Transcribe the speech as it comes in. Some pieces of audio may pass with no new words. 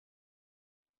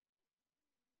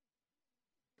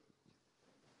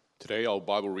Today, our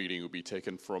Bible reading will be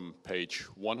taken from page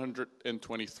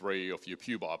 123 of your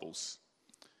Pew Bibles.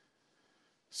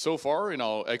 So far in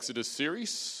our Exodus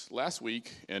series, last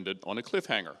week ended on a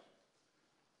cliffhanger.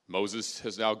 Moses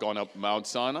has now gone up Mount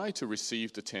Sinai to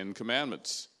receive the 10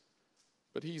 Commandments.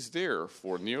 But he's there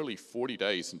for nearly 40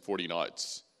 days and 40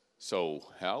 nights. So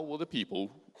how will the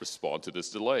people respond to this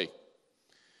delay?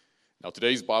 Now,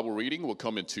 today's Bible reading will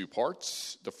come in two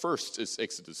parts. The first is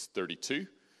Exodus 32.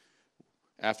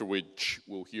 After which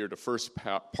we'll hear the first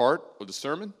part of the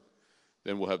sermon.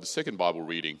 Then we'll have the second Bible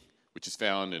reading, which is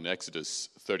found in Exodus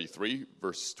 33,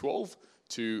 verse 12,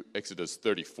 to Exodus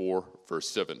 34, verse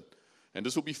 7. And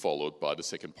this will be followed by the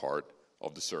second part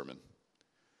of the sermon.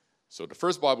 So the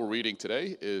first Bible reading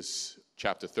today is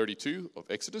chapter 32 of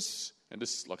Exodus. And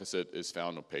this, like I said, is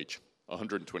found on page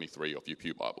 123 of your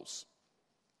Pew Bibles.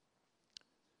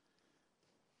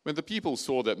 When the people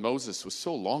saw that Moses was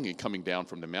so long in coming down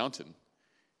from the mountain,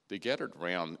 they gathered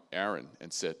round Aaron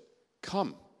and said,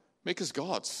 "Come, make us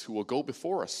gods who will go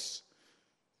before us.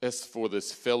 As for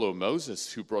this fellow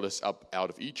Moses who brought us up out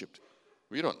of Egypt,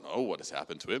 we don't know what has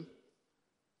happened to him."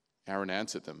 Aaron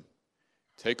answered them,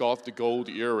 "Take off the gold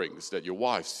earrings that your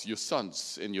wives, your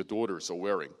sons, and your daughters are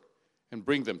wearing, and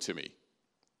bring them to me."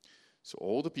 So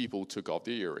all the people took off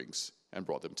their earrings and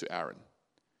brought them to Aaron.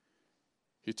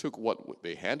 He took what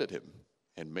they handed him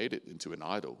and made it into an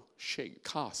idol,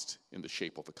 cast in the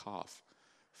shape of a calf,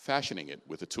 fashioning it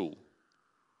with a tool.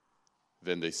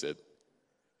 Then they said,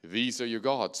 "These are your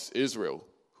gods, Israel,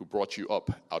 who brought you up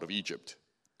out of Egypt."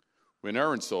 When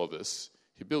Aaron saw this,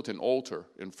 he built an altar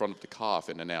in front of the calf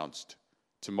and announced,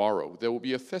 "Tomorrow there will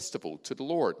be a festival to the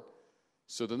Lord."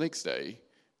 So the next day,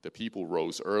 the people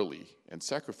rose early and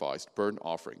sacrificed burnt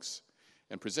offerings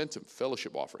and presented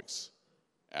fellowship offerings.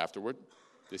 Afterward,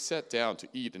 they sat down to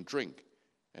eat and drink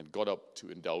and got up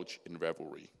to indulge in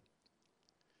revelry.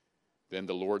 Then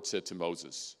the Lord said to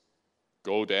Moses,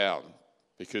 "Go down,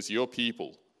 because your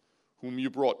people, whom you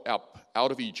brought up out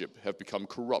of Egypt, have become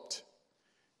corrupt.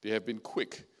 They have been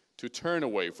quick to turn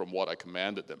away from what I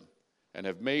commanded them, and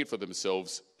have made for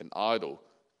themselves an idol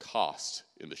cast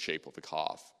in the shape of a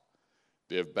calf.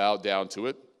 They have bowed down to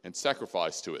it and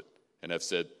sacrificed to it, and have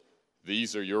said,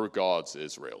 'These are your gods,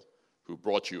 Israel, who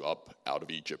brought you up out of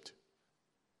Egypt.'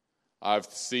 I've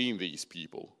seen these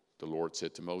people," the Lord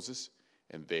said to Moses,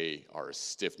 "and they are a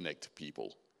stiff-necked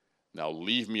people. Now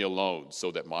leave me alone so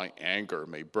that my anger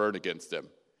may burn against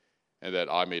them, and that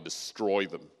I may destroy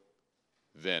them.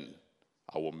 Then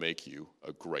I will make you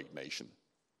a great nation."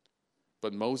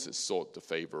 But Moses sought the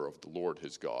favor of the Lord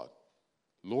his God.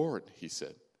 "Lord," he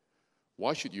said,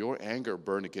 "why should your anger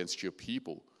burn against your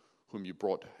people, whom you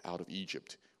brought out of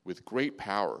Egypt, with great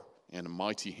power and a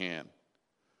mighty hand?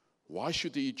 Why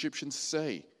should the Egyptians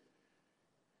say,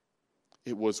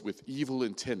 'It was with evil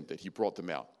intent that he brought them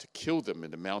out, to kill them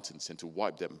in the mountains and to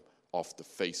wipe them off the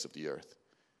face of the earth'?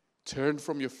 Turn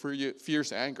from your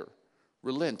fierce anger,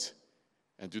 relent,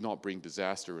 and do not bring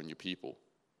disaster on your people.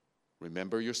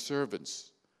 Remember your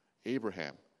servants,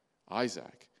 Abraham,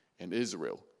 Isaac, and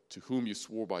Israel, to whom you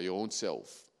swore by your own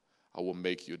self. I will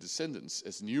make your descendants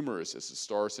as numerous as the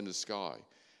stars in the sky,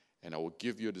 and I will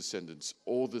give your descendants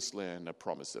all this land I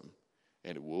promised them,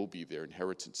 and it will be their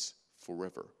inheritance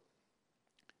forever."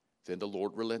 Then the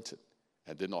Lord relented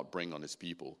and did not bring on his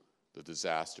people the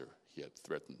disaster he had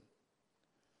threatened.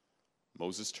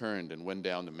 Moses turned and went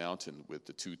down the mountain with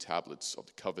the 2 tablets of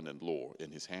the covenant law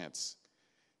in his hands.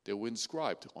 They were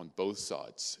inscribed on both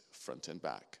sides, front and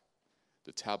back.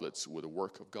 The tablets were the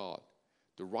work of God.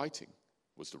 The writing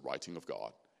was the writing of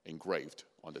God, engraved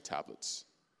on the tablets.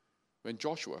 When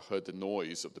Joshua heard the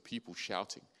noise of the people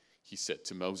shouting, he said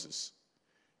to Moses,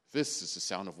 "This is the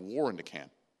sound of war in the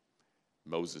camp."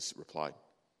 Moses replied,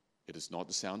 "It is not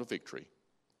the sound of victory.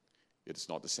 It is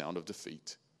not the sound of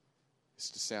defeat. It's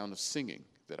the sound of singing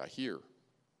that I hear."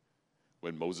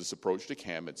 When Moses approached the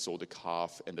camp and saw the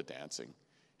calf and the dancing,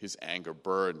 his anger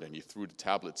burned, and he threw the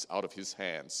tablets out of his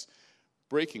hands,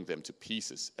 breaking them to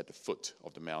pieces at the foot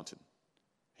of the mountain.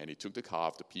 And he took the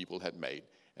calf the people had made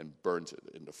and burnt it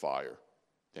in the fire.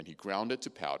 Then he ground it to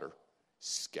powder,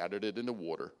 scattered it in the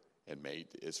water, and made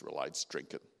the Israelites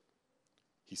drink it.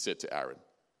 He said to Aaron,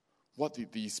 "What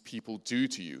did these people do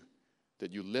to you,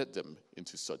 that you led them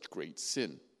into such great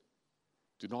sin?"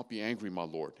 "Do not be angry, my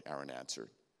lord," Aaron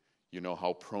answered. "You know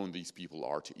how prone these people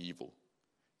are to evil.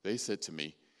 They said to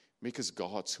me, 'Make us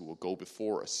gods who will go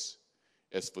before us.'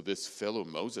 As for this fellow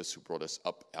Moses who brought us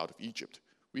up out of Egypt,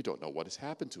 we don't know what has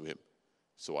happened to him."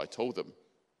 So I told them,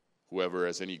 'Whoever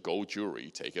has any gold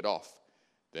jewelry, take it off.'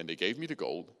 Then they gave me the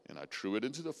gold, and I threw it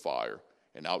into the fire,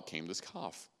 and out came this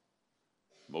calf."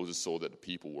 Moses saw that the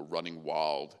people were running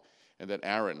wild, and that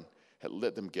Aaron had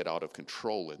let them get out of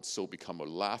control and so become a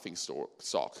laughing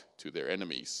stock to their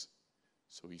enemies.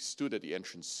 So he stood at the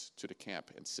entrance to the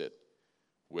camp and said,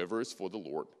 "Whoever is for the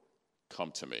Lord,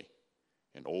 come to me."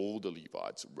 And all the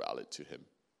Levites rallied to him.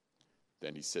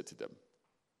 Then he said to them,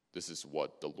 "This is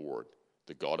what the Lord,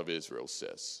 the God of Israel,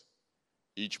 says.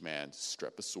 Each man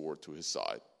strap a sword to his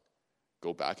side.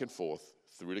 Go back and forth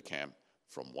through the camp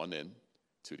from one end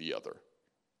to the other,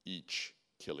 each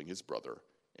killing his brother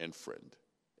and friend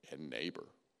and neighbor."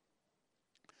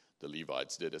 The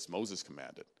Levites did as Moses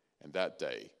commanded, and that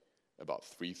day about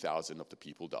 3,000 of the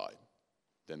people died.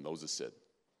 Then Moses said,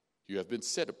 "You have been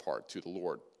set apart to the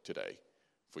Lord today,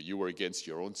 for you were against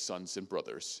your own sons and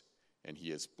brothers, and he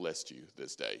has blessed you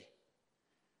this day."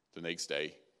 The next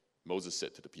day, Moses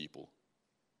said to the people,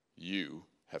 "You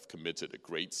have committed a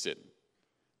great sin,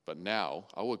 but now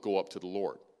I will go up to the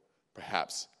Lord.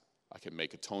 Perhaps I can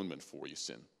make atonement for your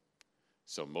sin."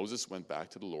 So Moses went back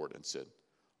to the Lord and said,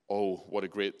 "Oh, what a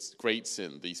great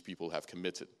sin these people have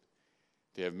committed.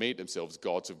 They have made themselves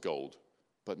gods of gold.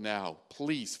 But now,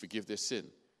 please forgive their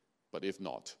sin. But if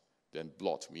not, then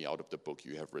blot me out of the book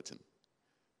you have written."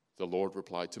 The Lord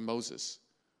replied to Moses,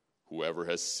 "Whoever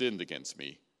has sinned against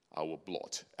me, I will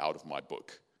blot out of my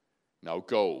book. Now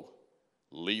go,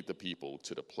 lead the people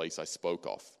to the place I spoke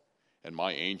of, and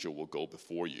my angel will go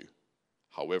before you.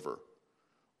 However,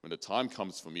 when the time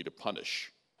comes for me to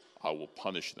punish, I will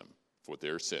punish them for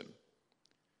their sin."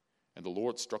 And the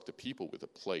Lord struck the people with a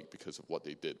plague because of what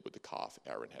they did with the calf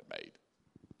Aaron had made.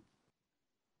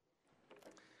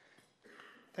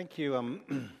 Thank you,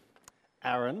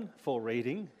 Aaron, for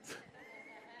reading.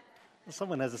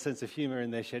 Someone has a sense of humour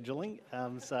in their scheduling,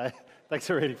 so thanks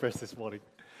for reading for us this morning.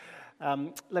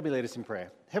 Let me lead us in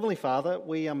prayer. Heavenly Father,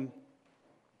 we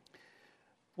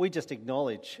just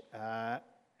acknowledge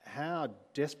how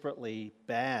desperately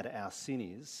bad our sin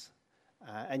is,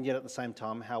 and yet at the same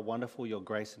time how wonderful your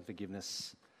grace and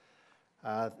forgiveness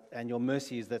and your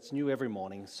mercy is that's new every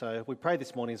morning. So we pray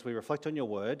this morning as we reflect on your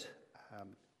word,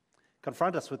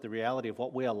 confront us with the reality of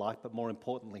what we are like, but more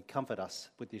importantly, comfort us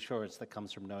with the assurance that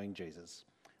comes from knowing Jesus.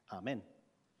 Amen.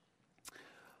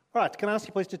 All right, can I ask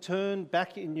you please to turn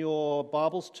back in your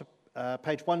Bibles to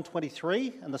page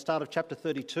 123 and the start of chapter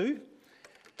 32.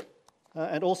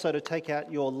 And also to take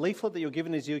out your leaflet that you're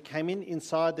given as you came in.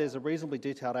 Inside there's a reasonably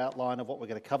detailed outline of what we're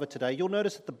going to cover today. You'll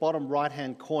notice at the bottom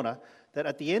right-hand corner that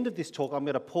at the end of this talk I'm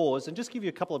going to pause and just give you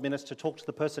a couple of minutes to talk to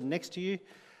the person next to you,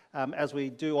 as we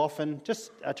do often,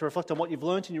 just to reflect on what you've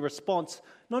learnt in your response,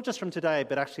 not just from today,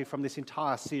 but actually from this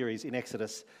entire series in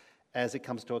Exodus as it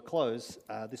comes to a close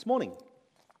this morning.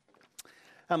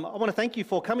 I want to thank you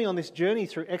for coming on this journey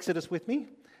through Exodus with me.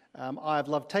 I've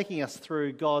loved taking us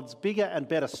through God's bigger and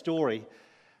better story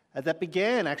that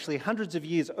began actually hundreds of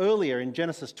years earlier in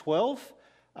Genesis 12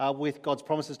 with God's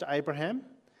promises to Abraham,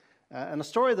 and a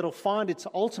story that will find its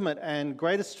ultimate and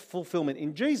greatest fulfillment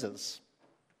in Jesus.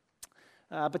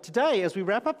 But today, as we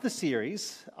wrap up the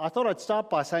series, I thought I'd start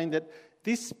by saying that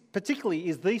this particularly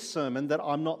is the sermon that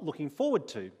I'm not looking forward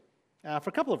to, for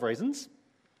a couple of reasons.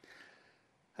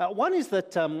 One is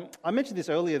that, I mentioned this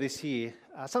earlier this year,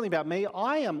 something about me.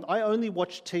 I only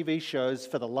watch TV shows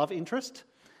for the love interest.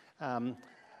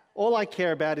 All I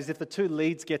care about is if the two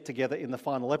leads get together in the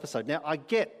final episode. Now, I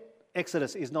get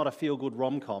Exodus is not a feel-good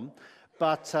rom-com,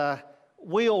 but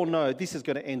we all know this is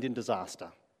going to end in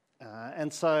disaster.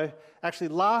 And so, actually,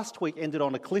 last week ended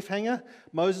on a cliffhanger.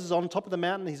 Moses is on top of the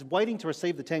mountain. He's waiting to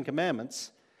receive the Ten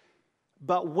Commandments.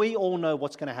 But we all know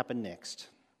what's going to happen next.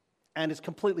 And it's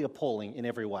completely appalling in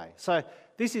every way. So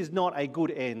this is not a good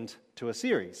end to a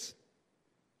series.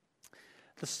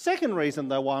 The second reason,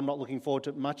 though, why I'm not looking forward to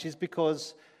it much is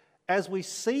because as we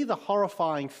see the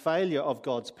horrifying failure of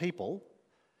God's people,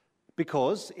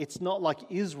 because it's not like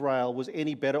Israel was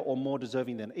any better or more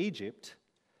deserving than Egypt,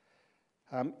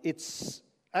 it's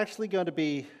actually going to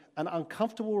be an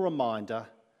uncomfortable reminder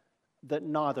that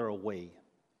neither are we.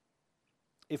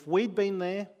 If we'd been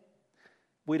there,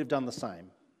 we'd have done the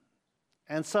same.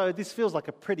 And so this feels like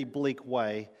a pretty bleak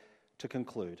way to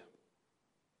conclude.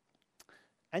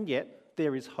 And yet,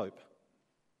 there is hope.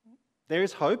 There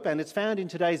is hope, and it's found in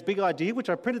today's big idea, which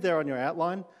I printed there on your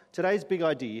outline. Today's big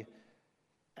idea.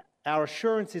 Our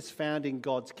assurance is found in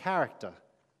God's character,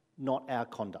 not our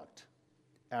conduct.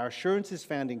 Our assurance is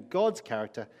found in God's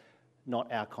character, not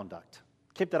our conduct.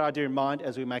 Keep that idea in mind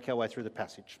as we make our way through the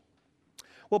passage.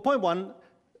 Well, point one,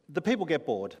 the people get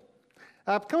bored.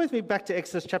 Come with me back to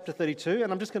Exodus chapter 32,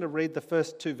 and I'm just going to read the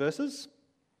first two verses.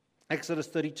 Exodus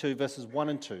 32, verses 1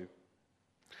 and 2.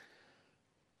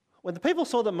 When the people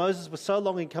saw that Moses was so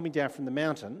long in coming down from the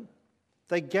mountain,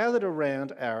 they gathered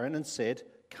around Aaron and said,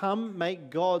 "Come,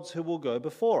 make gods who will go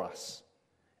before us.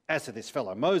 As to this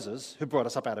fellow Moses, who brought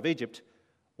us up out of Egypt,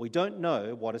 we don't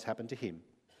know what has happened to him."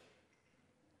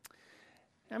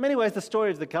 Now, in many ways, the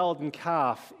story of the golden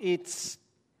calf, it's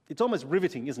almost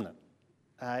riveting, isn't it?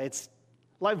 It's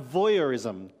like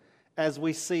voyeurism as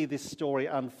we see this story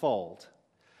unfold.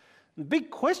 The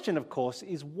big question, of course,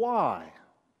 is why?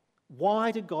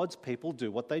 Why do God's people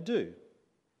do what they do?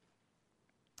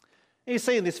 You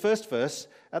see in this first verse,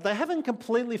 they haven't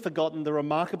completely forgotten the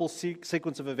remarkable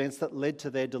sequence of events that led to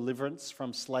their deliverance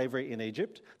from slavery in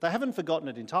Egypt. They haven't forgotten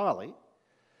it entirely.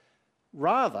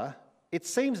 Rather, it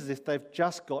seems as if they've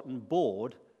just gotten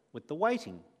bored with the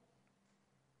waiting.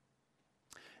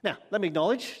 Now, let me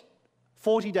acknowledge,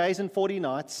 40 days and 40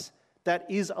 nights, that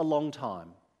is a long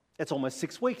time. It's almost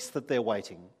 6 weeks that they're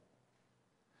waiting.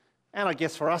 And I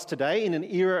guess for us today, in an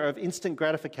era of instant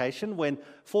gratification, when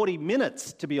 40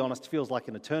 minutes, to be honest, feels like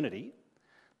an eternity,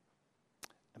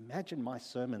 imagine my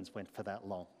sermons went for that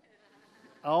long.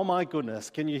 Oh my goodness,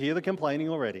 can you hear the complaining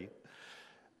already?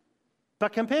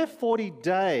 But compare 40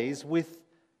 days with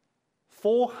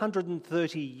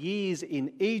 430 years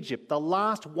in Egypt, the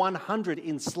last 100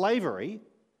 in slavery,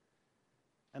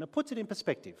 and it puts it in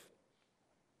perspective.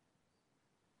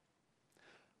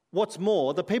 What's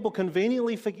more, the people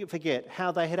conveniently forget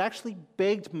how they had actually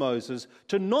begged Moses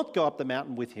to not go up the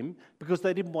mountain with him because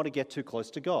they didn't want to get too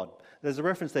close to God. There's a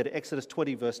reference there to Exodus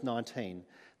 20, verse 19,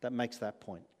 that makes that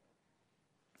point.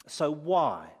 So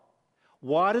why?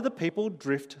 Why do the people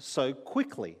drift so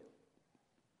quickly?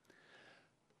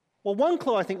 Well, one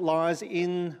clue, I think, lies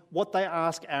in what they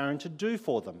ask Aaron to do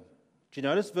for them. Do you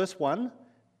notice verse 1?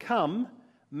 "Come,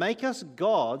 make us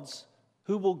gods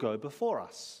who will go before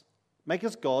us." Make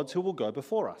us gods who will go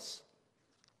before us.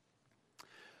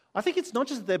 I think it's not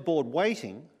just that they're bored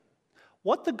waiting.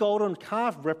 What the golden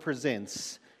calf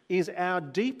represents is our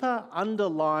deeper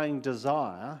underlying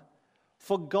desire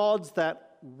for gods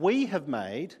that we have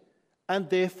made and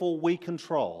therefore we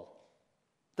control,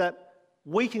 that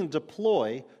we can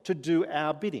deploy to do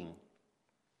our bidding.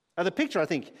 Now, the picture, I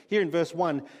think, here in verse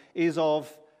 1 is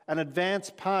of an advance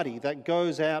party that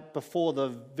goes out before the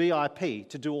VIP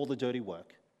to do all the dirty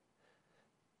work.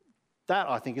 That,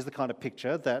 I think, is the kind of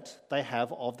picture that they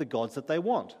have of the gods that they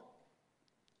want.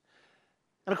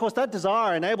 And of course, that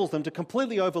desire enables them to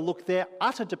completely overlook their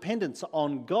utter dependence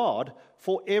on God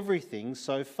for everything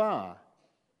so far.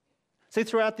 See,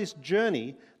 throughout this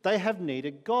journey, they have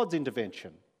needed God's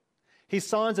intervention, His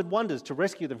signs and wonders to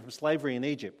rescue them from slavery in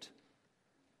Egypt,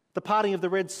 the parting of the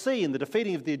Red Sea and the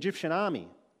defeating of the Egyptian army,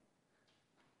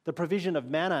 the provision of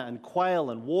manna and quail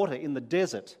and water in the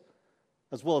desert,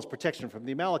 as well as protection from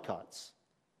the Amalekites.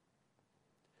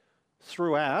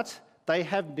 Throughout, they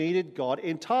have needed God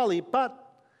entirely,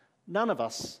 but none of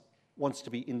us wants to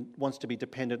be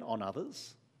dependent on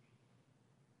others.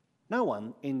 No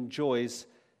one enjoys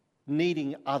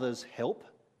needing others' help,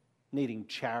 needing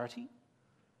charity.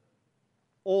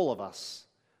 All of us,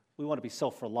 we want to be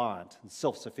self-reliant and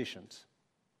self-sufficient.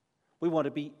 We want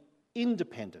to be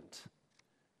independent,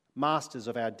 masters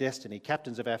of our destiny,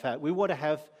 captains of our fate. We want to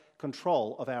have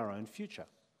control of our own future.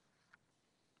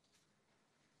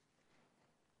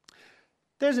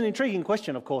 There's an intriguing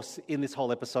question, of course, in this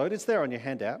whole episode. It's there on your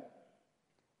handout.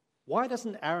 Why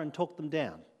doesn't Aaron talk them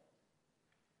down?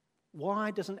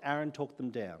 Why doesn't Aaron talk them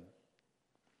down?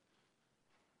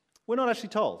 We're not actually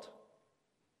told.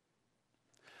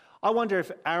 I wonder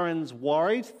if Aaron's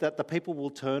worried that the people will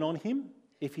turn on him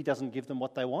if he doesn't give them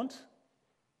what they want.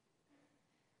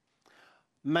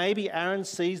 Maybe Aaron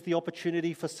sees the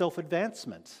opportunity for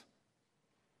self-advancement.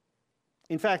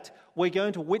 In fact, we're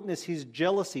going to witness his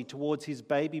jealousy towards his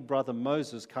baby brother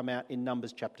Moses come out in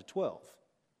Numbers chapter 12.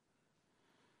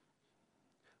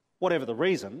 Whatever the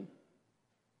reason,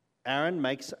 Aaron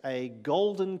makes a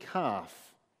golden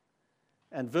calf,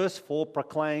 and verse 4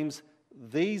 proclaims,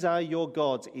 "These are your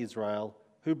gods, Israel,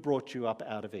 who brought you up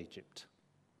out of Egypt."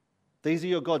 These are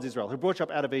your gods, Israel, who brought you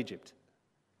up out of Egypt.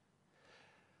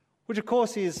 Which, of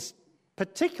course, is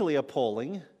particularly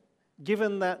appalling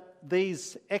given that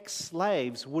these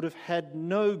ex-slaves would have had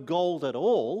no gold at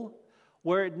all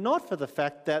were it not for the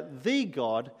fact that the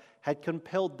God had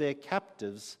compelled their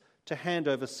captives to hand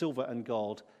over silver and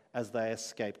gold as they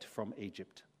escaped from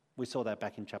Egypt. We saw that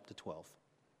back in chapter 12.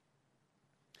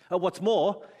 What's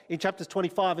more, in chapters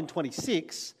 25 and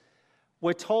 26,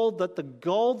 we're told that the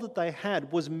gold that they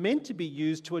had was meant to be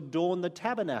used to adorn the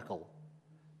tabernacle,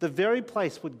 the very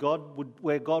place where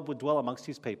God would dwell amongst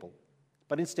his people.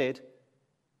 But instead,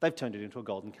 they've turned it into a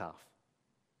golden calf.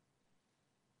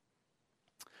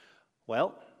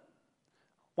 Well,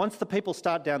 once the people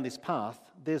start down this path,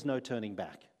 there's no turning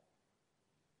back.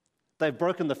 They've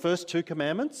broken the first 2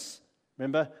 commandments.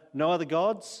 Remember, no other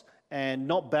gods and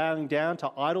not bowing down to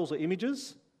idols or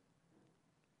images.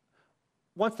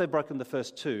 Once they've broken the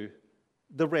first 2,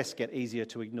 the rest get easier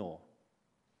to ignore.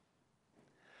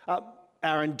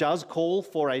 Aaron does call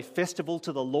for a festival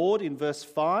to the Lord in verse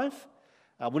 5.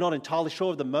 We're not entirely sure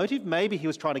of the motive. Maybe he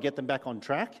was trying to get them back on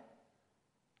track.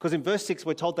 Because in verse 6,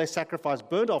 we're told they sacrifice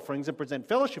burnt offerings and present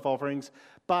fellowship offerings.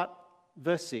 But,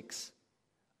 verse 6,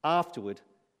 afterward,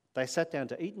 they sat down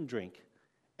to eat and drink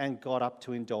and got up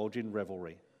to indulge in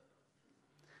revelry.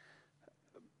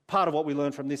 Part of what we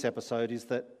learn from this episode is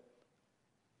that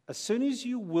as soon as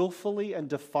you willfully and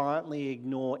defiantly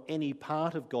ignore any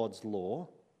part of God's law,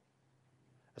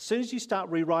 as soon as you start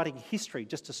rewriting history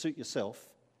just to suit yourself,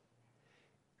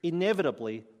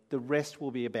 inevitably the rest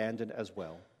will be abandoned as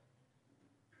well.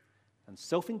 And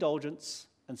self-indulgence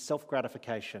and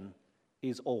self-gratification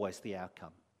is always the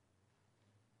outcome.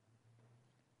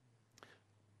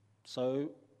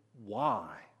 So why?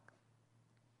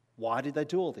 Why did they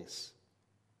do all this?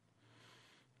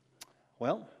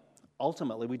 Well,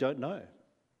 ultimately we don't know.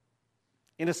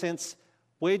 In a sense,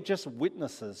 we're just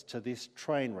witnesses to this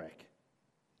train wreck.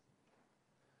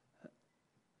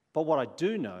 But what I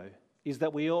do know is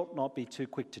that we ought not be too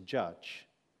quick to judge.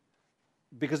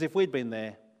 Because if we'd been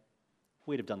there,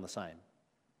 we'd have done the same.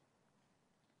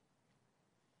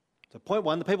 So point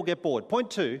 1, the people get bored. Point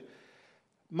 2,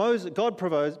 God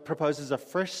proposes a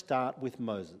fresh start with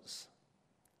Moses.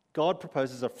 God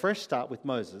proposes a fresh start with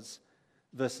Moses,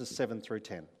 verses 7 through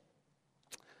 10.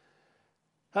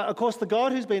 Of course, the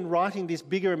God who's been writing this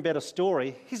bigger and better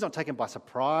story, he's not taken by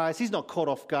surprise. He's not caught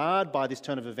off guard by this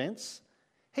turn of events.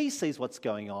 He sees what's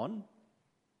going on.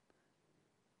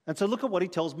 And so look at what he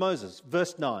tells Moses.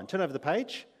 Verse 9. Turn over the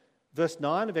page. Verse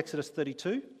 9 of Exodus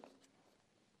 32.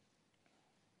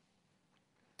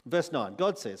 Verse 9.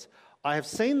 God says, I have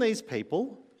seen these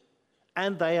people,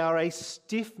 and they are a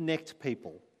stiff-necked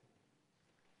people.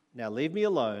 Now leave me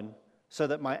alone, so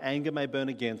that my anger may burn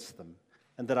against them,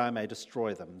 and that I may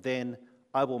destroy them. Then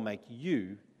I will make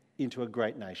you into a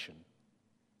great nation.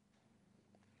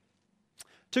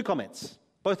 2 comments,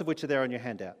 both of which are there on your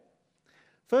handout.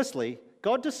 Firstly,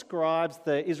 God describes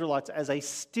the Israelites as a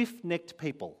stiff-necked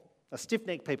people,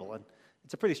 and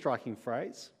it's a pretty striking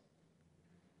phrase.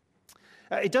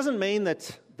 It doesn't mean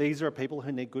that these are people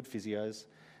who need good physios.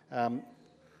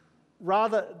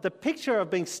 Rather, the picture of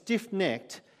being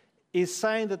stiff-necked is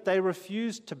saying that they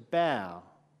refuse to bow.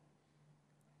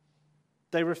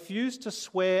 They refuse to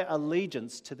swear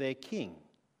allegiance to their king,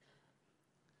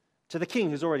 to the king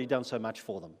who's already done so much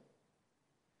for them.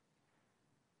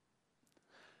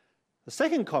 The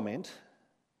second comment,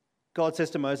 God says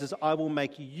to Moses, I will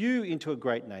make you into a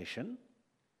great nation.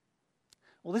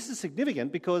 Well, this is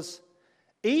significant because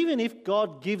even if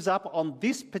God gives up on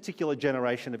this particular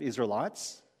generation of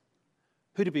Israelites,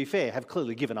 who, to be fair, have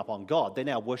clearly given up on God, they're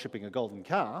now worshipping a golden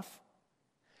calf,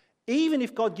 even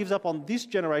if God gives up on this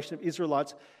generation of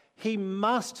Israelites, he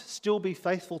must still be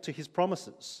faithful to his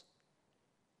promises.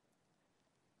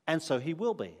 And so he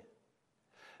will be.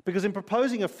 Because in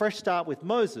proposing a fresh start with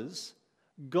Moses,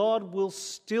 God will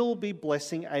still be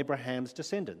blessing Abraham's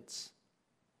descendants.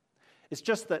 It's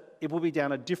just that it will be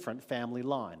down a different family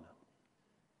line.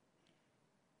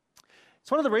 It's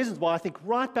one of the reasons why I think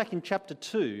right back in chapter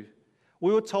 2,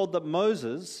 we were told that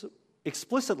Moses,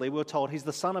 explicitly we were told he's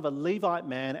the son of a Levite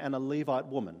man and a Levite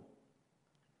woman.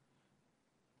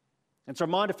 It's a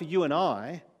reminder for you and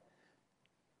I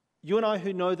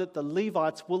who know that the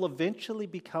Levites will eventually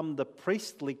become the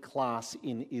priestly class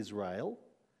in Israel,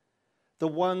 the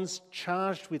ones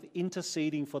charged with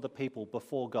interceding for the people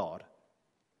before God.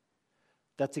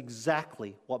 That's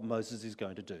exactly what Moses is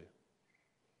going to do.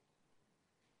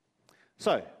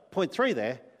 So, point 3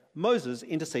 there, Moses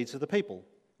intercedes for the people,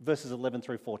 verses 11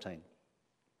 through 14.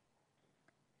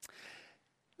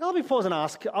 Now let me pause and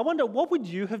ask, I wonder, what would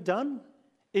you have done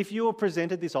if you were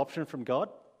presented this option from God?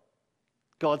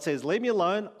 God says, leave me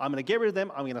alone, I'm going to get rid of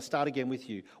them, I'm going to start again with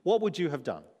you. What would you have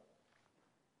done?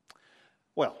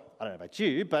 Well, I don't know about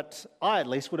you, but I at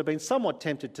least would have been somewhat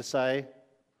tempted to say,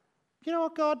 you know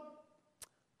what, God,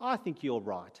 I think you're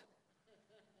right.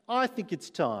 I think it's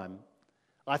time.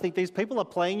 I think these people are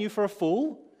playing you for a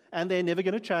fool and they're never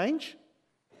going to change.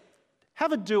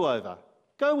 Have a do-over.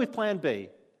 Go with plan B.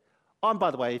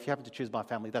 By the way, if you happen to choose my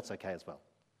family, that's okay as well.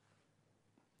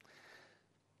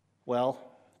 Well,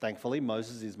 thankfully,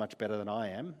 Moses is much better than I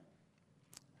am.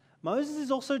 Moses is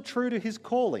also true to his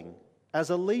calling as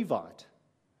a Levite.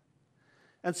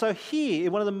 And so here,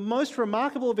 in one of the most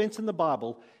remarkable events in the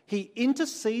Bible, he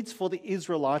intercedes for the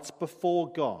Israelites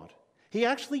before God. He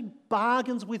actually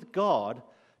bargains with God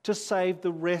to save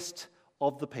the rest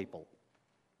of the people.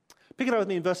 Pick it up with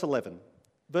me in verse 11.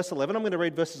 Verse 11, I'm going to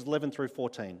read verses 11 through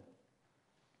 14.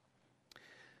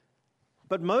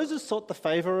 But Moses sought the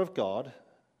favour of God,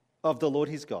 of the Lord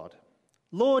his God.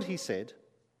 Lord, he said,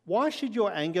 why should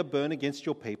your anger burn against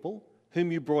your people,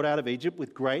 whom you brought out of Egypt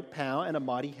with great power and a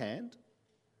mighty hand?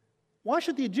 Why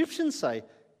should the Egyptians say,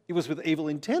 it was with evil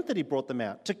intent that he brought them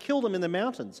out, to kill them in the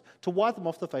mountains, to wipe them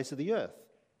off the face of the earth?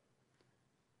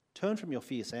 Turn from your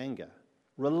fierce anger.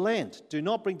 Relent. Do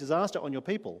not bring disaster on your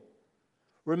people.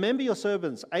 Remember your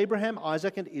servants, Abraham,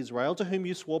 Isaac, and Israel, to whom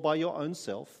you swore by your own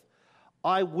self,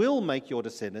 I will make your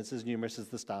descendants as numerous as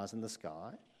the stars in the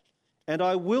sky, and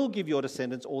I will give your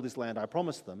descendants all this land I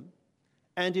promised them,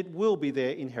 and it will be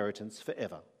their inheritance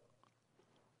forever.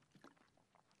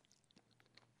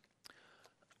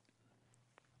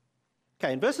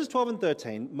 Okay, in verses 12 and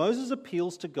 13, Moses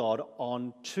appeals to God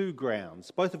on two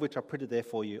grounds, both of which are printed there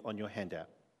for you on your handout.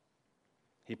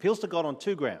 He appeals to God on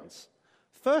two grounds.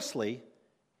 Firstly,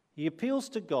 he appeals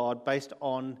to God based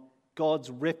on God's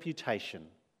reputation.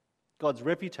 God's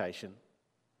reputation.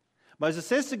 Moses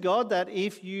says to God that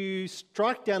if you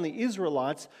strike down the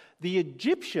Israelites, the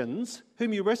Egyptians,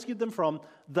 whom you rescued them from,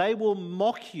 they will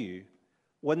mock you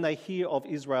when they hear of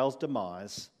Israel's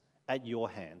demise at your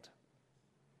hand.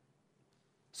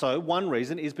 So one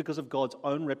reason is because of God's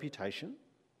own reputation.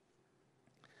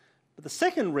 But the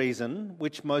second reason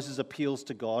which Moses appeals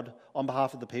to God on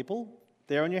behalf of the people,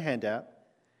 there on your handout,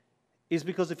 is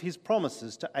because of his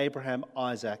promises to Abraham,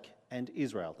 Isaac, and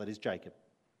Israel, that is Jacob.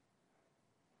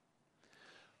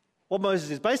 What Moses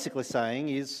is basically saying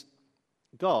is,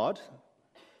 God,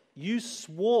 you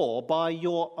swore by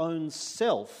your own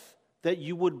self that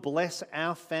you would bless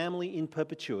our family in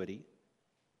perpetuity,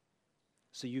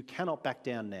 so you cannot back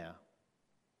down now.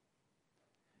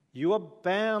 You are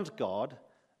bound, God,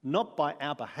 not by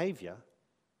our behaviour,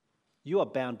 you are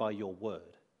bound by your word.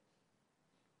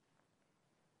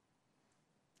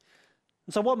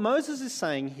 And so what Moses is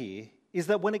saying here is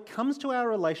that when it comes to our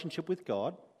relationship with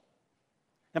God,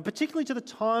 and particularly to the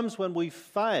times when we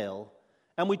fail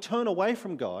and we turn away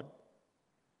from God,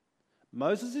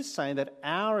 Moses is saying that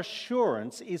our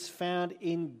assurance is found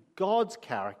in God's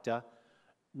character,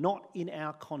 not in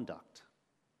our conduct.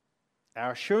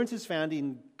 Our assurance is found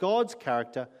in God's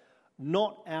character,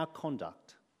 not our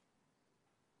conduct.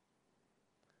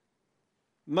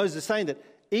 Moses is saying that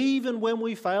even when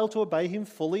we fail to obey him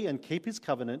fully and keep his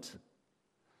covenant,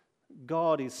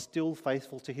 God is still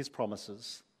faithful to his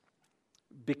promises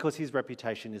because his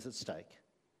reputation is at stake.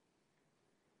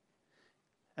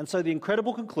 And so the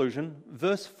incredible conclusion,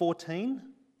 verse 14,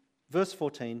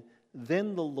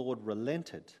 then the Lord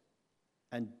relented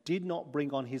and did not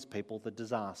bring on his people the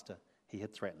disaster he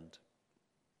had threatened.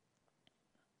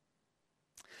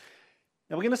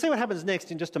 Now we're going to see what happens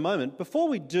next in just a moment. Before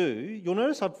we do, you'll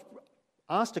notice I've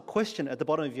asked a question at the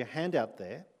bottom of your handout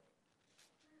there.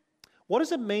 What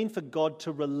does it mean for God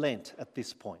to relent at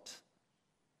this point?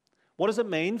 What does it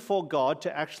mean for God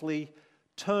to actually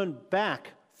turn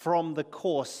back from the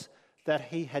course that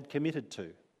he had committed to?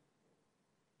 And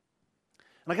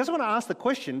I guess I want to ask the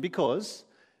question because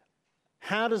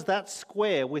how does that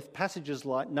square with passages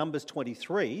like Numbers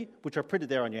 23, which are printed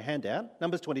there on your handout?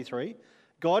 Numbers 23,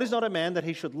 God is not a man that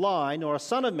he should lie, nor a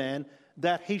son of man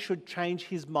that he should change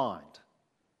his mind.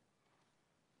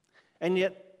 And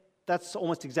yet, that's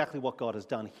almost exactly what God has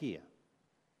done here.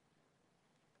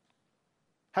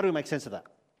 How do we make sense of that?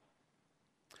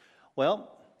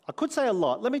 Well, I could say a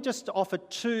lot. Let me just offer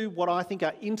two what I think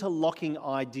are interlocking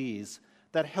ideas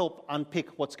that help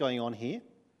unpick what's going on here.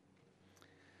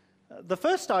 The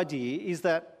first idea is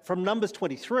that from Numbers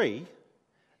 23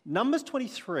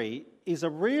 is a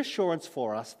reassurance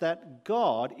for us that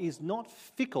God is not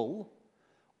fickle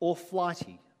or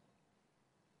flighty.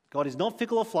 God is not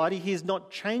fickle or flighty. He is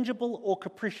not changeable or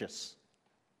capricious.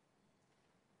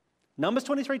 Numbers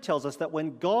 23 tells us that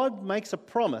when God makes a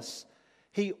promise,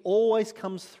 he always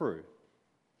comes through.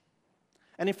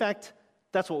 And in fact,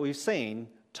 that's what we've seen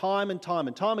time and time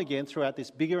and time again throughout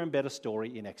this bigger and better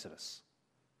story in Exodus.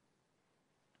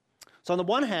 So on the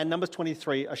one hand, Numbers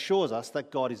 23 assures us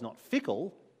that God is not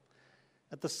fickle.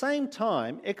 At the same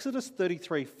time, Exodus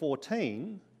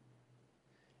 33:14,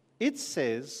 it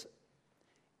says,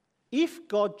 if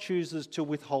God chooses to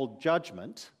withhold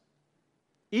judgment,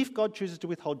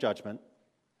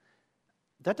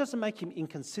 that doesn't make him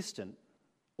inconsistent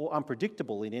or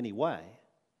unpredictable in any way.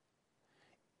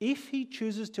 If he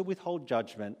chooses to withhold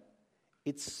judgment,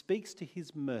 it speaks to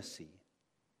his mercy.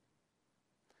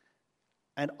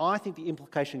 And I think the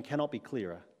implication cannot be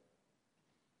clearer.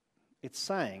 It's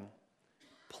saying,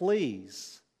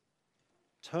 please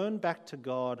Turn back to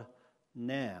God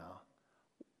now,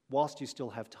 whilst you still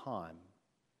have time,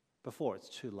 before it's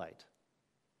too late.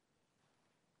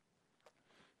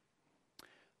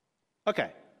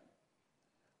 Okay,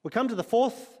 we come to the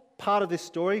fourth part of this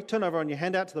story. Turn over on your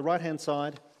handout to the right-hand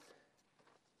side.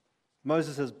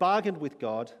 Moses has bargained with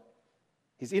God.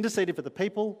 He's interceded for the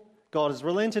people. God has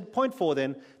relented. Point 4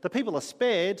 then, the people are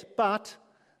spared, but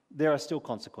there are still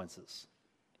consequences.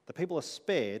 The people are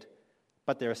spared,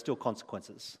 but there are still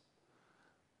consequences.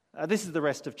 This is the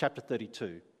rest of chapter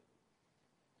 32.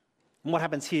 And what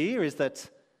happens here is that,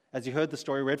 as you heard the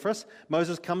story read for us,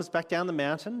 Moses comes back down the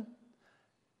mountain.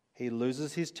 He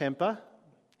loses his temper.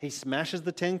 He smashes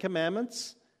the 10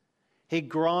 Commandments. He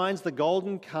grinds the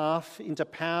golden calf into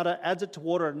powder, adds it to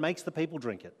water, and makes the people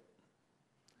drink it.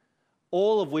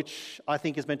 All of which I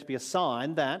think is meant to be a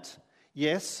sign that,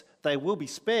 yes, they will be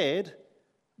spared,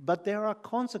 but there are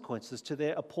consequences to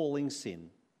their appalling sin.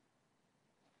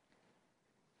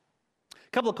 A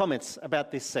couple of comments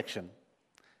about this section.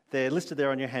 They're listed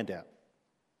there on your handout.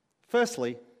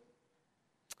 Firstly,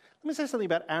 let me say something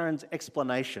about Aaron's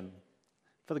explanation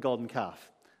for the golden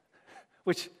calf,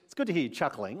 which it's good to hear you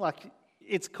chuckling. Like,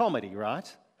 it's comedy,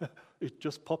 right? It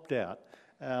just popped out.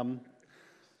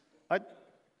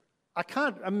 I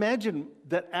can't imagine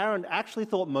that Aaron actually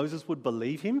thought Moses would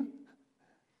believe him.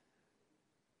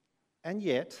 And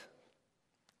yet,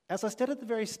 as I said at the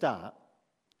very start,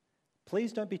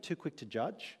 please don't be too quick to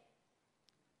judge.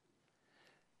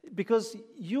 Because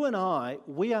you and I,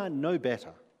 we are no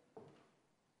better.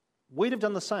 We'd have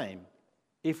done the same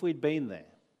if we'd been there.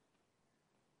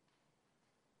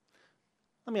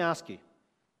 Let me ask you,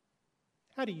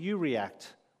 how do you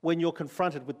react when you're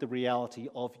confronted with the reality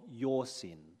of your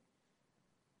sin?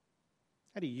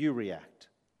 How do you react?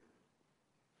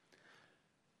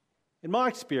 In my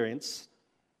experience,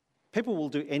 people will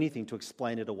do anything to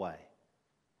explain it away.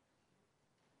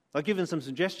 I've given some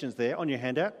suggestions there on your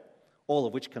handout, all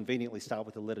of which conveniently start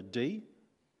with the letter D.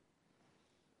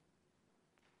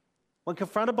 When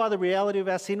confronted by the reality of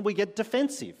our sin, we get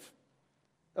defensive.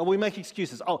 And we make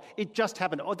excuses. Oh, it just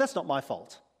happened. Oh, that's not my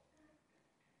fault.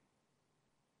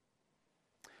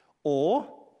 Or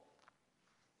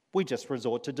we just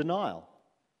resort to denial.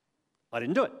 I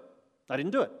didn't do it. I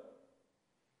didn't do it.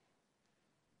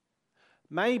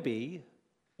 Maybe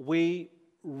we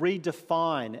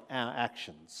redefine our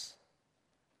actions.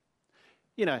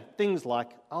 You know, things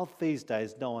like, oh, these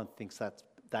days no one thinks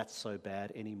that's so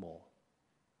bad anymore.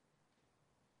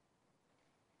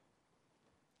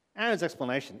 Aaron's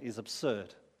explanation is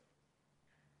absurd,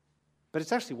 but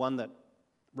it's actually one that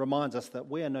reminds us that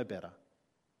we are no better.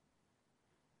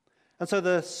 And so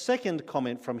the second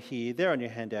comment from here, there on your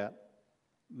handout,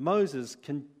 Moses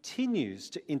continues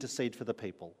to intercede for the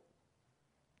people.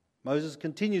 Moses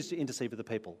continues to intercede for the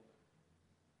people.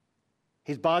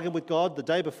 He's bargained with God the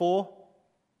day before.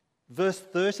 Verse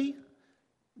 30,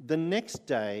 the next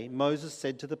day Moses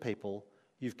said to the people,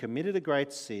 "You've committed a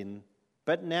great sin,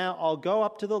 but now I'll go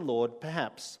up to the Lord.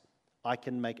 Perhaps I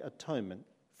can make atonement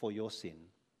for your sin."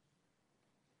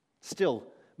 Still,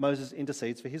 Moses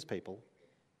intercedes for his people.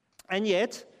 And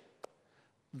yet,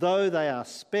 though they are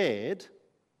spared,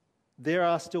 there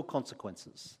are still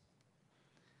consequences.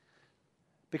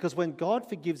 Because when God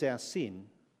forgives our sin,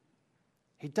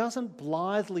 he doesn't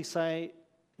blithely say,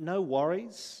 "No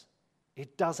worries,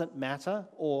 it doesn't matter,"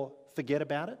 or "forget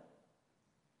about it."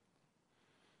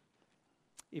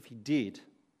 If he did,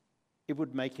 it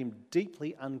would make him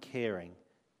deeply uncaring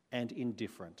and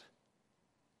indifferent.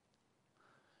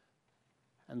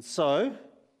 And so,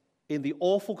 in the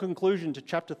awful conclusion to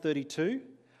chapter 32,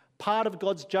 part of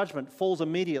God's judgment falls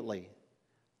immediately.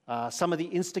 Some of the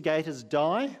instigators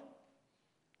die.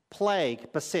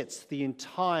 Plague besets the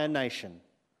entire nation.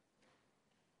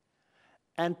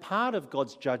 And part of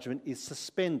God's judgment is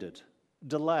suspended,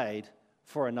 delayed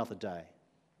for another day.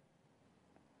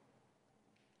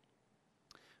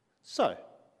 So,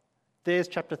 there's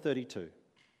chapter 32.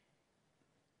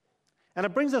 And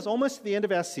it brings us almost to the end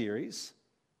of our series,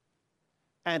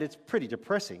 and it's pretty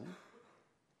depressing.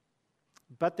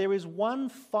 But there is one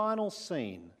final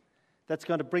scene that's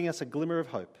going to bring us a glimmer of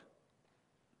hope.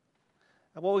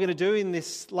 And what we're going to do in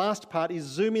this last part is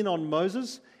zoom in on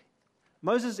Moses.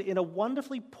 Moses in a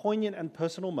wonderfully poignant and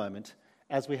personal moment,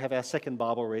 as we have our second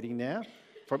Bible reading now,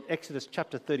 from Exodus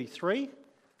chapter 33,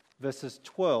 verses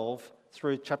 12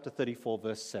 through chapter 34,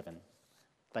 verse 7.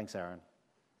 Thanks, Aaron.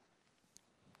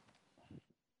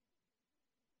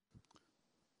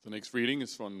 The next reading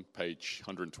is from page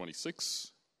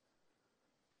 126.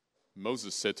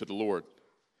 Moses said to the Lord,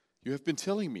 "You have been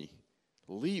telling me,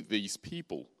 'Lead these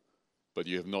people,' but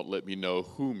you have not let me know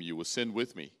whom you will send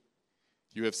with me.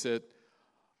 You have said,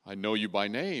 'I know you by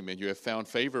name, and you have found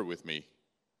favor with me.'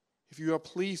 If you are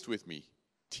pleased with me,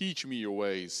 teach me your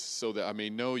ways, so that I may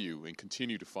know you and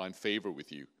continue to find favor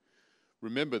with you.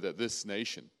 Remember that this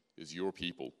nation is your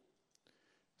people."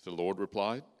 The Lord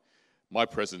replied, "My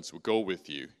presence will go with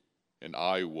you, and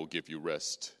I will give you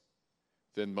rest."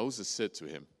 Then Moses said to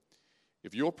him,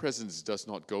 "If your presence does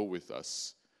not go with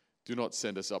us, do not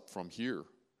send us up from here.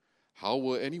 How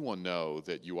will anyone know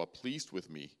that you are pleased with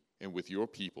me and with your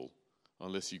people,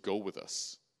 unless you go with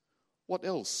us? What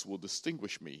else will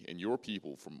distinguish me and your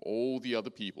people from all the other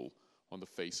people on the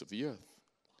face of the earth?"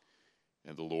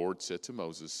 And the Lord said to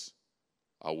Moses,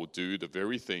 "I will do the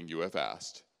very thing you have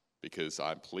asked, because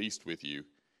I am pleased with you,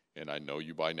 and I know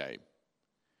you by name."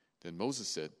 Then Moses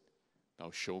said,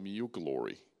 "Now show me your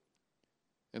glory."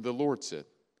 And the Lord said,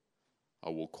 "I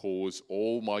will cause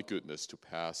all my goodness to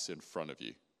pass in front of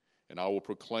you, and I will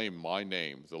proclaim my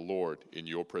name, the Lord, in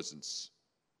your presence.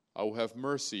 I will have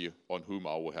mercy on whom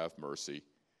I will have mercy,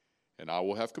 and I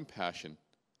will have compassion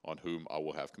on whom I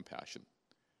will have compassion.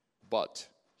 But,"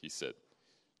 he said,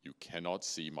 "you cannot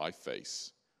see my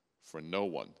face, for no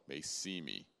one may see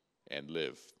me and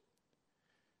live."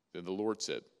 Then the Lord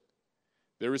said,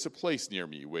 "There is a place near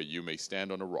me where you may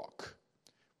stand on a rock.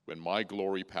 When my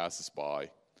glory passes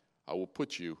by, I will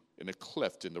put you in a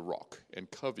cleft in the rock and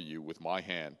cover you with my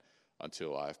hand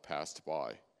until I have passed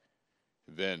by.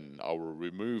 Then I will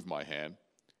remove my hand,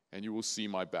 and you will see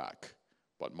my back,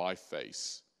 but my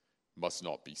face must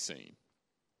not be seen."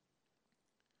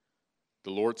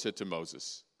 The Lord said to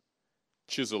Moses,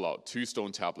 "Chisel out 2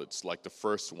 stone tablets like the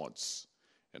first ones,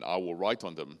 and I will write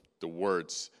on them the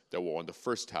words that were on the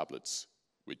first tablets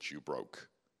which you broke.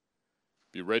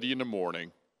 Be ready in the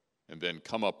morning, and then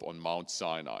come up on Mount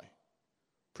Sinai.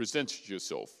 Present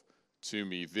yourself to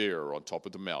me there on top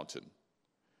of the mountain.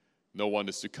 No one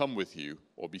is to come with you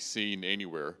or be seen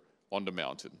anywhere on the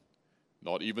mountain.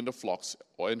 Not even the flocks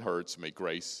and herds may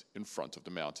graze in front of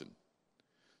the mountain."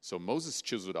 So Moses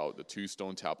chiseled out the 2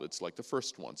 stone tablets like the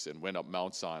first ones and went up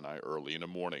Mount Sinai early in the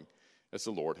morning, as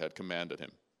the Lord had commanded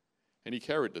him. And he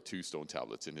carried the 2 stone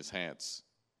tablets in his hands.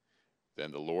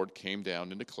 Then the Lord came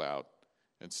down in the cloud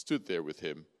and stood there with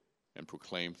him and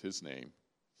proclaimed his name,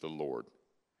 the Lord.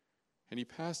 And he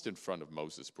passed in front of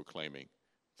Moses, proclaiming,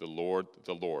 the Lord,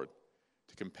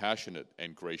 the compassionate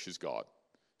and gracious God,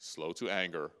 slow to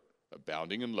anger,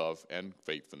 abounding in love and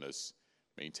faithfulness,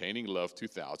 maintaining love to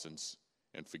thousands,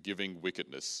 and forgiving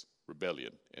wickedness,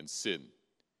 rebellion, and sin.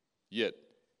 Yet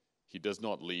he does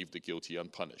not leave the guilty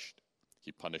unpunished.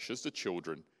 He punishes the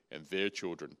children and their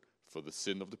children for the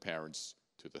sin of the parents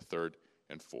to the 3rd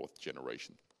and 4th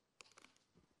generation.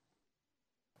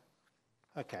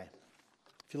 Okay.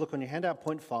 If you look on your handout,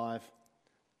 point 5,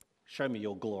 show me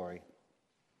your glory.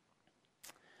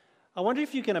 I wonder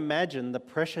if you can imagine the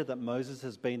pressure that Moses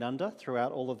has been under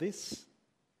throughout all of this,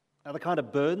 the kind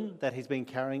of burden that he's been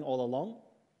carrying all along.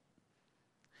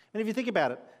 And if you think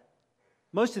about it,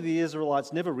 most of the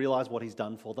Israelites never realize what he's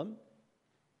done for them.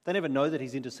 They never know that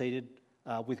he's interceded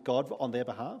with God on their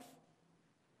behalf.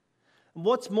 And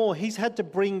what's more, he's had to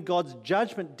bring God's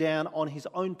judgment down on his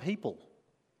own people.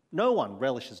 No one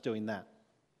relishes doing that.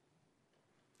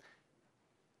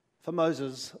 For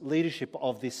Moses, leadership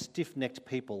of this stiff-necked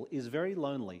people is very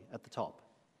lonely at the top.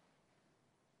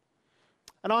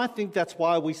 And I think that's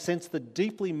why we sense the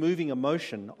deeply moving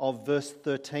emotion of verse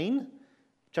 13,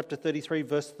 chapter 33,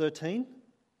 verse 13.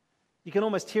 You can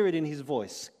almost hear it in his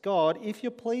voice. God, if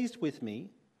you're pleased with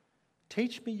me,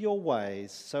 teach me your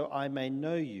ways so I may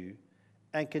know you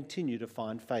and continue to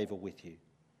find favour with you.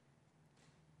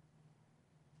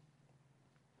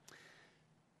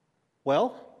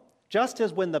 Well, just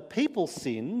as when the people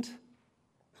sinned,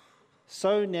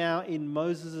 so now in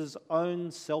Moses'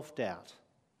 own self-doubt,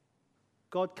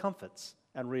 God comforts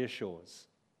and reassures.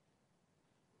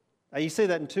 You see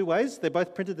that in 2 ways. They're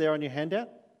both printed there on your handout.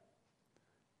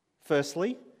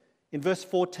 Firstly, in verse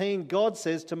 14, God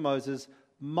says to Moses,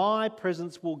 my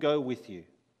presence will go with you,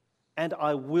 and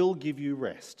I will give you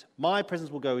rest. My presence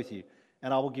will go with you,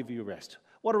 and I will give you rest.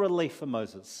 What a relief for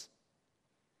Moses.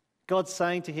 God's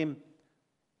saying to him,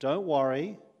 don't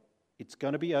worry, it's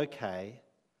going to be okay.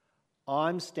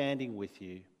 I'm standing with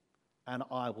you, and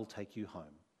I will take you home.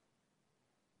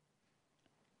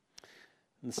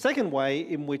 And the second way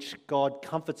in which God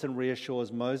comforts and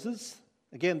reassures Moses,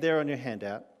 again there on your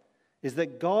handout, is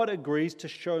that God agrees to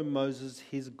show Moses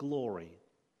his glory.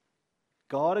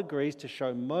 God agrees to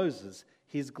show Moses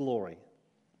his glory.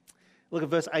 Look at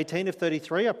verse 18 of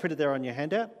 33. I printed there on your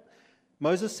handout.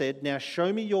 Moses said, now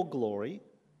show me your glory.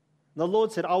 And the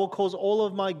Lord said, I will cause all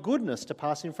of my goodness to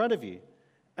pass in front of you,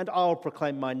 and I will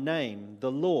proclaim my name,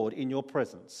 the Lord, in your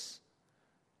presence.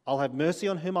 I'll have mercy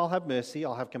on whom I'll have mercy,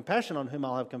 I'll have compassion on whom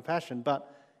I'll have compassion,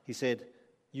 but, he said,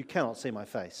 you cannot see my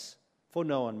face, for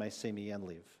no one may see me and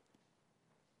live.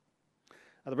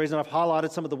 Now, the reason I've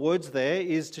highlighted some of the words there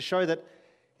is to show that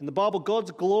in the Bible, God's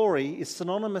glory is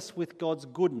synonymous with God's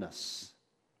goodness.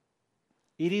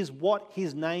 It is what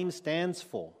his name stands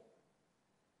for.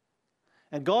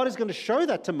 And God is going to show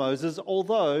that to Moses,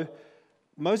 although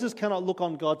Moses cannot look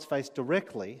on God's face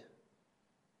directly.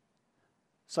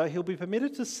 So he'll be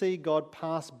permitted to see God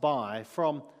pass by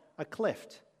from a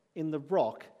cleft in the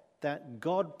rock that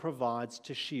God provides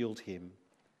to shield him.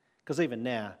 Because even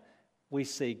now, we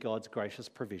see God's gracious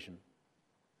provision.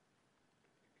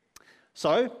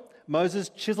 So, Moses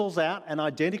chisels out an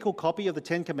identical copy of the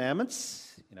Ten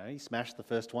Commandments. He smashed the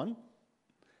first one.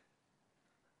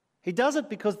 He does it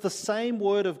because the same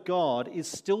word of God is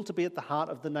still to be at the heart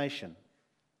of the nation.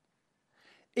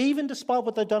 Even despite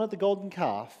what they've done at the golden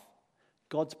calf,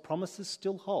 God's promises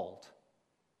still hold.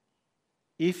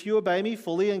 If you obey me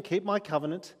fully and keep my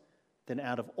covenant, then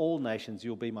out of all nations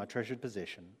you'll be my treasured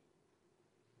possession.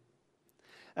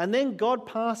 And then God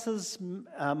passes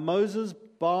Moses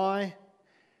by,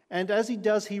 and as he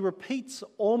does, he repeats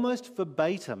almost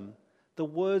verbatim the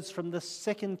words from the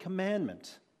second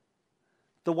commandment,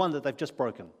 the one that they've just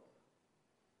broken.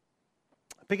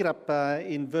 Pick it up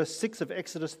in verse 6 of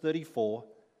Exodus 34.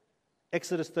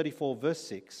 Exodus 34, verse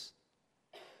 6.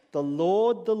 The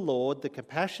Lord, the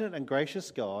compassionate and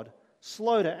gracious God,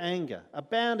 slow to anger,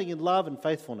 abounding in love and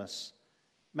faithfulness,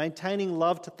 maintaining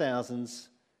love to thousands,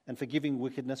 and forgiving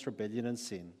wickedness, rebellion, and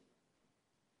sin.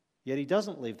 Yet he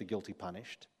doesn't leave the guilty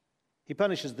punished. He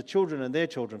punishes the children and their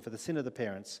children for the sin of the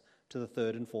parents to the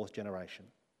third and fourth generation.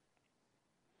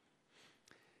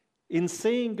 In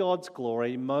seeing God's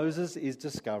glory, Moses is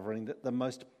discovering that the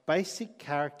most basic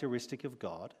characteristic of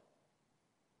God,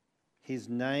 his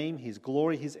name, his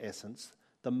glory, his essence,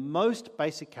 the most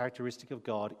basic characteristic of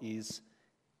God is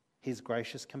his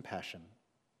gracious compassion.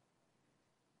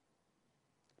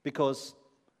 Because,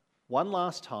 one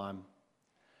last time,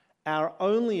 our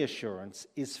only assurance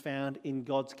is found in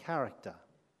God's character,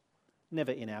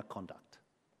 never in our conduct.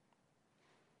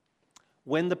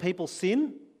 When the people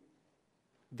sin,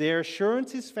 their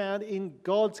assurance is found in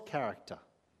God's character,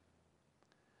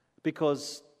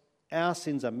 because our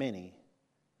sins are many,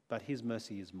 but his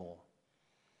mercy is more.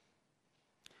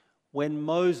 When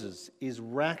Moses is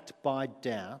racked by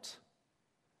doubt,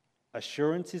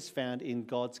 assurance is found in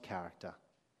God's character.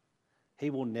 He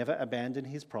will never abandon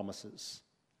his promises,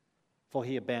 for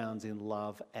he abounds in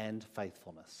love and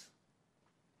faithfulness.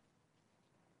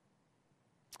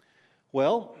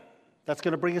 Well, that's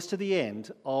going to bring us to the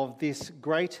end of this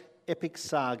great epic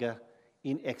saga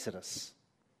in Exodus.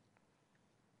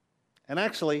 And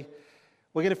actually,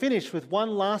 we're going to finish with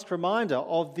one last reminder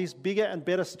of this bigger and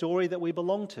better story that we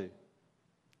belong to.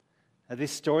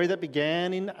 This story that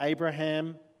began in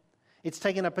Abraham, it's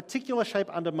taken a particular shape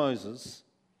under Moses,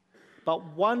 but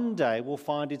one day will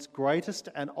find its greatest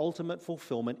and ultimate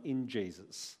fulfillment in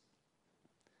Jesus.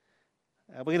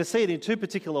 We're going to see it in two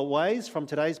particular ways from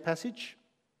today's passage.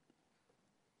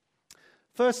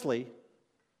 Firstly,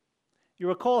 you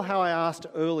recall how I asked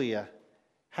earlier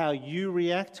how you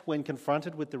react when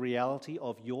confronted with the reality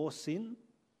of your sin?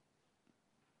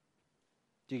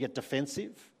 Do you get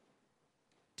defensive?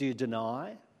 Do you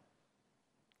deny?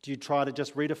 Do you try to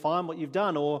just redefine what you've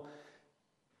done? Or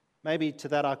maybe to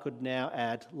that I could now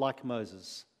add, like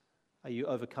Moses, are you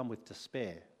overcome with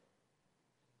despair?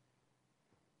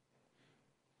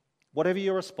 Whatever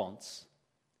your response,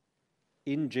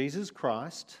 in Jesus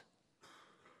Christ,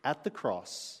 at the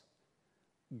cross,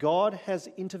 God has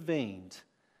intervened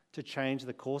to change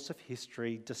the course of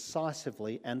history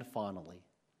decisively and finally.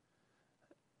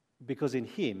 Because in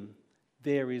him,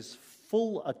 there is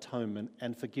full atonement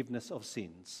and forgiveness of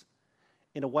sins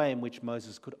in a way in which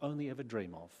Moses could only ever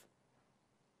dream of.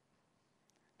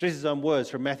 Jesus' own words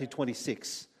from Matthew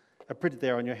 26 are printed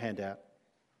there on your handout.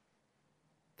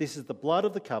 This is the blood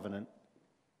of the covenant.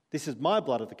 This is my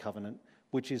blood of the covenant,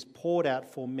 which is poured out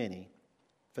for many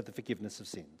for the forgiveness of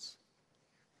sins.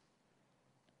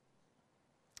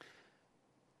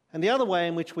 And the other way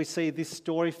in which we see this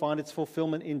story find its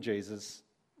fulfillment in Jesus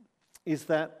is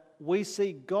that we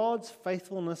see God's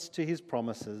faithfulness to his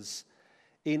promises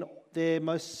in their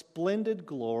most splendid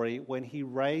glory when he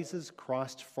raises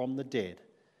Christ from the dead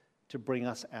to bring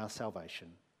us our salvation.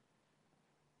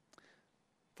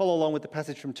 Follow along with the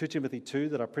passage from 2 Timothy 2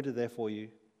 that I printed there for you.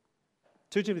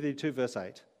 2 Timothy 2 verse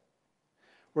 8.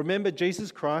 Remember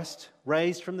Jesus Christ,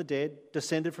 raised from the dead,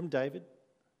 descended from David.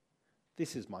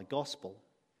 This is my gospel.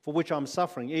 for which I'm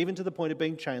suffering, even to the point of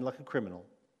being chained like a criminal.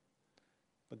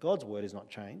 But God's word is not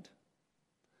chained.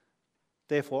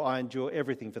 Therefore, I endure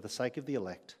everything for the sake of the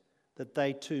elect, that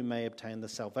they too may obtain the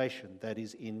salvation that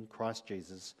is in Christ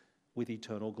Jesus with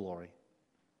eternal glory.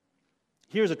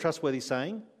 Here is a trustworthy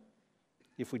saying: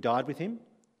 if we died with him,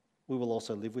 we will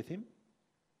also live with him.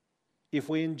 If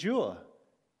we endure,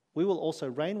 we will also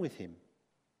reign with him.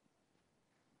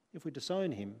 If we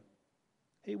disown him,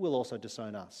 he will also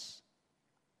disown us.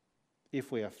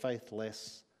 If we are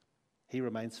faithless, he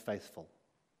remains faithful,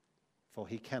 for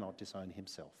he cannot disown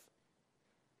himself.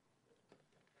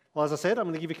 Well, as I said, I'm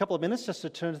going to give you a couple of minutes just to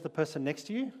turn to the person next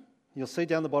to you. You'll see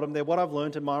down the bottom there what I've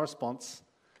learned in my response,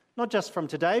 not just from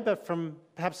today, but from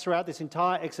perhaps throughout this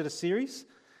entire Exodus series.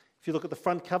 If you look at the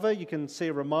front cover, you can see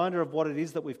a reminder of what it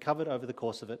is that we've covered over the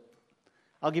course of it.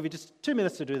 I'll give you just 2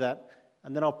 minutes to do that,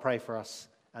 and then I'll pray for us,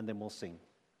 and then we'll sing.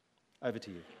 Over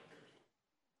to you.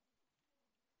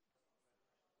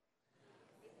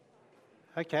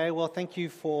 Okay, well, thank you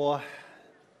for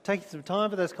taking some time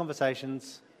for those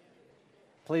conversations.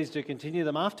 Please do continue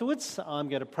them afterwards. I'm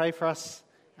going to pray for us,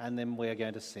 and then we are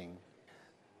going to sing.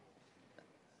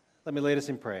 Let me lead us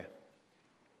in prayer.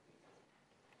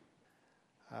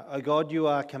 O God, you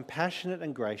are compassionate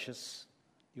and gracious.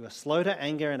 You are slow to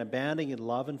anger and abounding in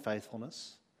love and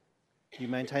faithfulness. You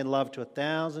maintain love to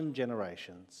 1,000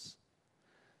 generations.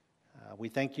 We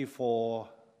thank you for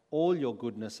all your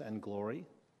goodness and glory.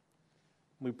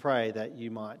 We pray that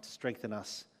you might strengthen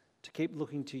us to keep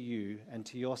looking to you and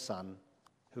to your Son,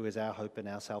 who is our hope and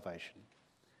our salvation.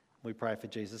 We pray for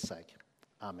Jesus' sake.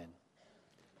 Amen.